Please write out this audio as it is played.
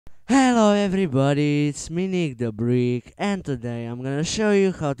Hello everybody, it's me Nick the Brick, and today I'm gonna show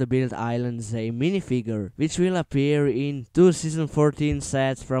you how to build Island Zane minifigure, which will appear in two Season 14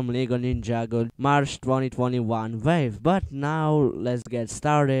 sets from Lego Ninjago March 2021 wave. But now let's get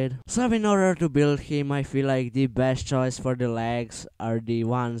started. So in order to build him, I feel like the best choice for the legs are the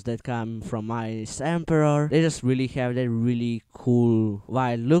ones that come from Ice Emperor. They just really have that really cool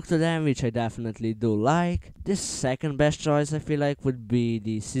wild look to them, which I definitely do like. The second best choice I feel like would be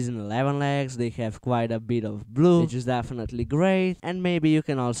the Season 11 legs. They have quite a bit of blue, which is definitely great, and maybe you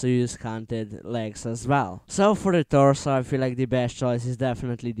can also use hunted legs as well. So for the torso, I feel like the best choice is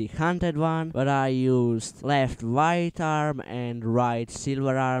definitely the hunted one, but I used left white arm and right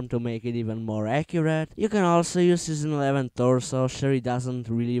silver arm to make it even more accurate. You can also use Season 11 torso. Sure, it doesn't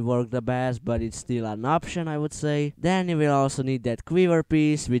really work the best, but it's still an option, I would say. Then you will also need that quiver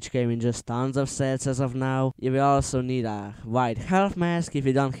piece, which came in just tons of sets as of now. You will also need a white health mask. If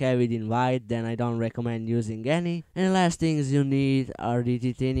you don't have it in white, then I don't recommend using any. And the last things you need are the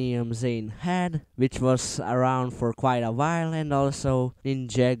titanium Zane head, which was around for quite a while, and also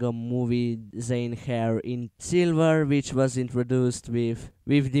Ninjago movie Zane hair in silver, which was introduced with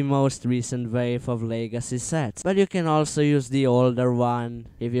the most recent wave of legacy sets. But you can also use the older one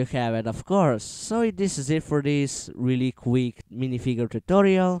if you have it, of course. So this is it for this really quick minifigure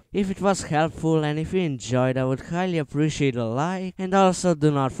tutorial. If it was helpful and if you enjoyed, I would highly appreciate a like, and also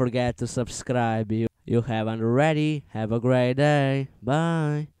do not forget to subscribe if you haven't already. Have a great day.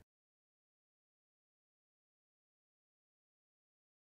 Bye.